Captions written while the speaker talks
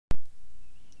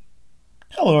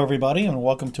Hello, everybody, and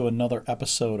welcome to another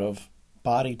episode of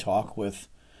Body Talk with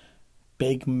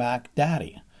Big Mac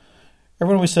Daddy.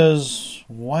 Everyone always says,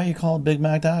 why you call it Big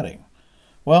Mac Daddy?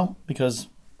 Well, because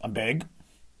I'm big,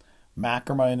 Mac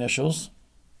are my initials,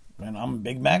 and I'm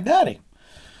Big Mac Daddy.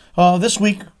 This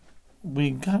week,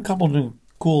 we got a couple of new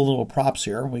cool little props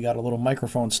here. We got a little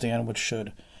microphone stand, which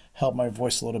should help my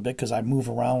voice a little bit, because I move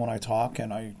around when I talk,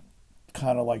 and I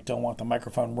kind of don't want the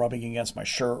microphone rubbing against my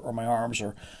shirt or my arms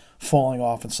or falling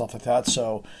off and stuff like that.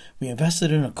 So we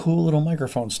invested in a cool little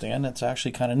microphone stand that's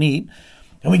actually kind of neat.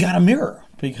 And we got a mirror,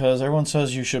 because everyone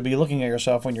says you should be looking at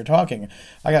yourself when you're talking.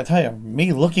 I got to tell you,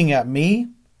 me looking at me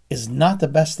is not the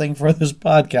best thing for this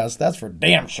podcast. That's for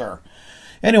damn sure.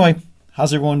 Anyway,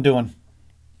 how's everyone doing?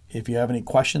 If you have any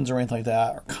questions or anything like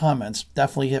that or comments,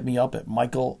 definitely hit me up at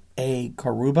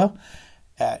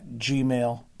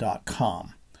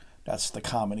michaelacaruba@gmail.com. That's the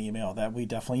common email that we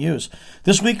definitely use.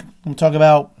 This week, I'm going to talk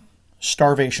about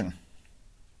starvation.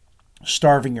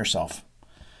 Starving yourself.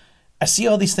 I see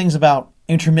all these things about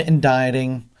intermittent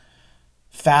dieting,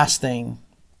 fasting,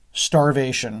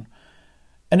 starvation,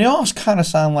 and they all kind of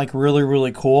sound like really,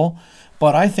 really cool.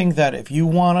 But I think that if you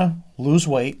want to lose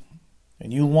weight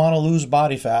and you want to lose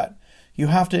body fat, you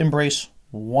have to embrace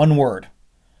one word: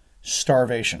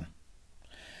 starvation.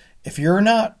 If you're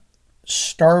not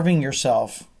starving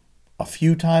yourself a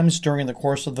few times during the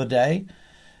course of the day,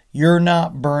 you're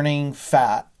not burning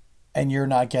fat and you're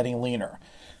not getting leaner.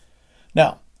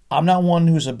 Now, I'm not one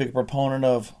who's a big proponent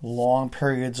of long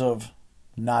periods of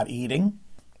not eating.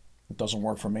 It doesn't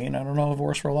work for me, and I don't know if it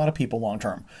works for a lot of people long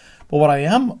term. But what I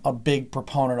am a big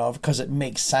proponent of, because it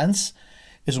makes sense,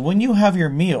 is when you have your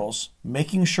meals,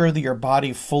 making sure that your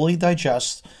body fully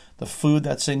digests the food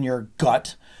that's in your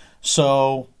gut,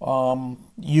 so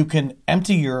you can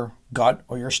empty your gut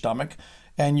or your stomach,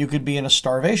 and you could be in a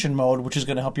starvation mode, which is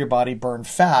going to help your body burn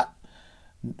fat.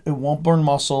 It won't burn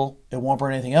muscle. It won't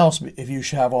burn anything else if you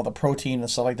should have all the protein and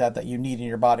stuff like that that you need in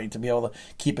your body to be able to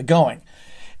keep it going.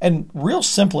 And real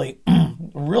simply,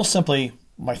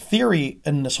 my theory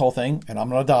in this whole thing, and I'm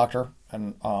not a doctor,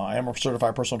 and I am a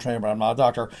certified personal trainer, but I'm not a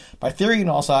doctor. My theory in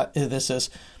all that is this: is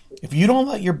if you don't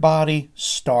let your body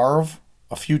starve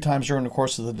a few times during the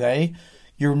course of the day,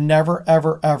 you're never,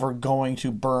 ever, ever going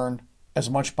to burn as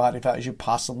much body fat as you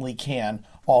possibly can,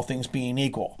 all things being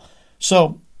equal.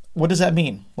 So what does that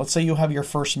mean? Let's say you have your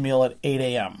first meal at 8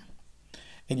 a.m.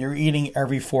 and you're eating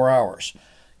every 4 hours.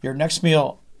 Your next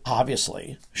meal,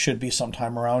 obviously, should be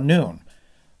sometime around noon.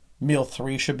 Meal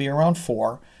 3 should be around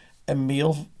 4, and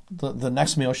the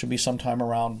next meal should be sometime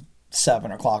around 7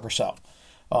 o'clock or so.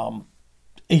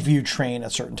 If you train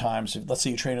at certain times, let's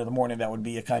say you train in the morning, that would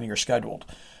be kind of your scheduled.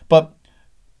 But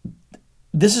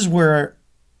this is where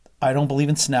I don't believe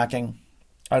in snacking.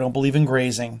 I don't believe in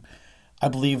grazing. I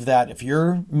believe that if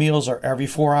your meals are every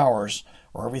 4 hours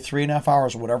or every 3.5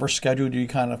 hours, whatever schedule you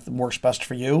kind of works best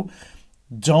for you,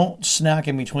 don't snack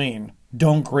in between.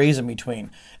 Don't graze in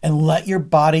between. And let your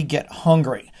body get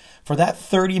hungry. For that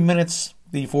 30 minutes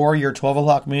before your 12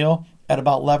 o'clock meal at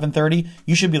about 11:30,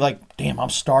 you should be like, damn, I'm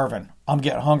starving. I'm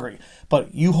getting hungry.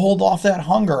 But you hold off that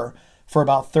hunger for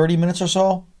about 30 minutes or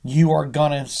so, you are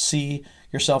going to see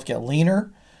yourself get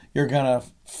leaner. You're going to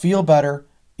feel better.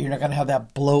 You're not going to have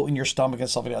that bloat in your stomach and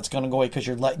stuff like that. It's going to go away because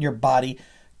you're letting your body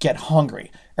get hungry.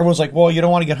 Everyone's like, well, you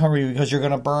don't want to get hungry because you're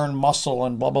going to burn muscle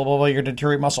and blah, blah, blah, blah. You're going to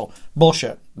deteriorate muscle.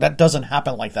 Bullshit. That doesn't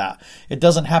happen like that. It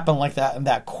doesn't happen like that and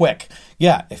that quick.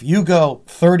 Yeah, if you go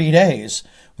 30 days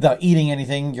without eating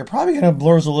anything, you're probably going to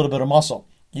lose a little bit of muscle.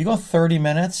 You go 30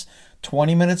 minutes,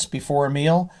 20 minutes before a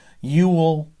meal,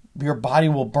 your body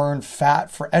will burn fat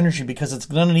for energy because it's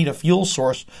going to need a fuel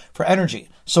source for energy.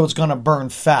 So it's going to burn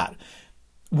fat.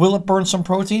 Will it burn some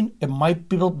protein? It might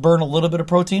burn a little bit of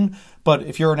protein, but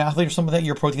if you're an athlete or something like that,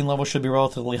 your protein level should be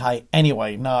relatively high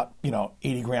anyway, not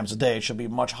 80 grams a day. It should be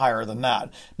much higher than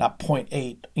that, not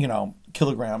 0.8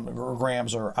 kilogram or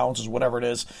grams or ounces, whatever it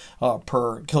is,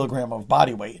 per kilogram of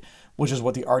body weight, which is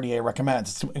what the RDA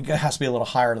recommends. It has to be a little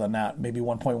higher than that, maybe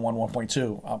 1.1,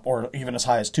 1.2, or even as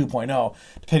high as 2.0,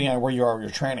 depending on where you are with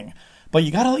your training. But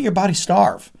you got to let your body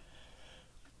starve.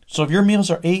 So if your meals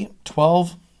are 8,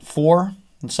 12, 4,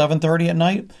 and 7:30 at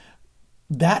night,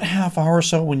 that half hour or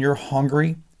so when you're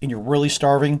hungry and you're really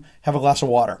starving, have a glass of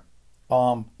water.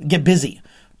 Get busy.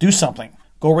 Do something.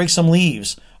 Go rake some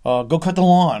leaves. Go cut the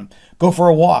lawn. Go for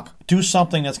a walk. Do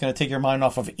something that's going to take your mind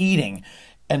off of eating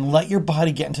and let your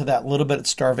body get into that little bit of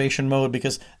starvation mode,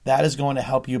 because that is going to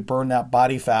help you burn that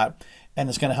body fat, and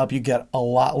it's going to help you get a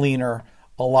lot leaner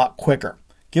a lot quicker.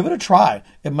 Give it a try.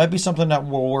 It might be something that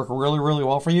will work really, really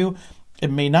well for you.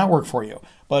 It may not work for you,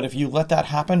 but if you let that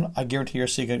happen, I guarantee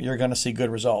you're going to see good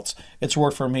results. It's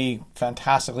worked for me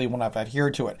fantastically when I've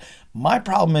adhered to it. My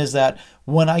problem is that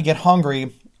when I get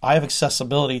hungry, I have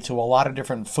accessibility to a lot of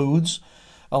different foods,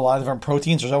 a lot of different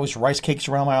proteins. There's always rice cakes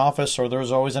around my office, or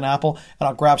there's always an apple, and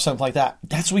I'll grab something like that.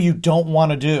 That's what you don't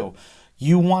want to do.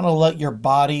 You want to let your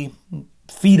body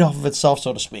feed off of itself,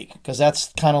 so to speak, because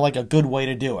that's kind of like a good way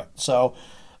to do it. So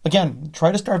again,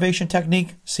 try the starvation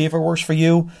technique, see if it works for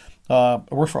you.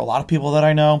 It works for a lot of people that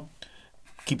I know.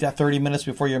 Keep that 30 minutes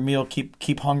before your meal.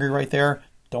 Keep hungry right there.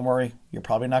 Don't worry, you're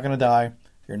probably not going to die.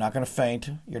 You're not going to faint.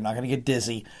 You're not going to get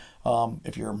dizzy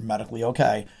if you're medically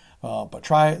okay. But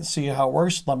try it, see how it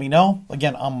works. Let me know.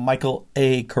 Again, I'm Michael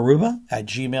A. Karuba at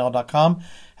gmail.com.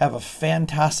 Have a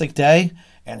fantastic day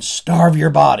and starve your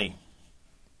body.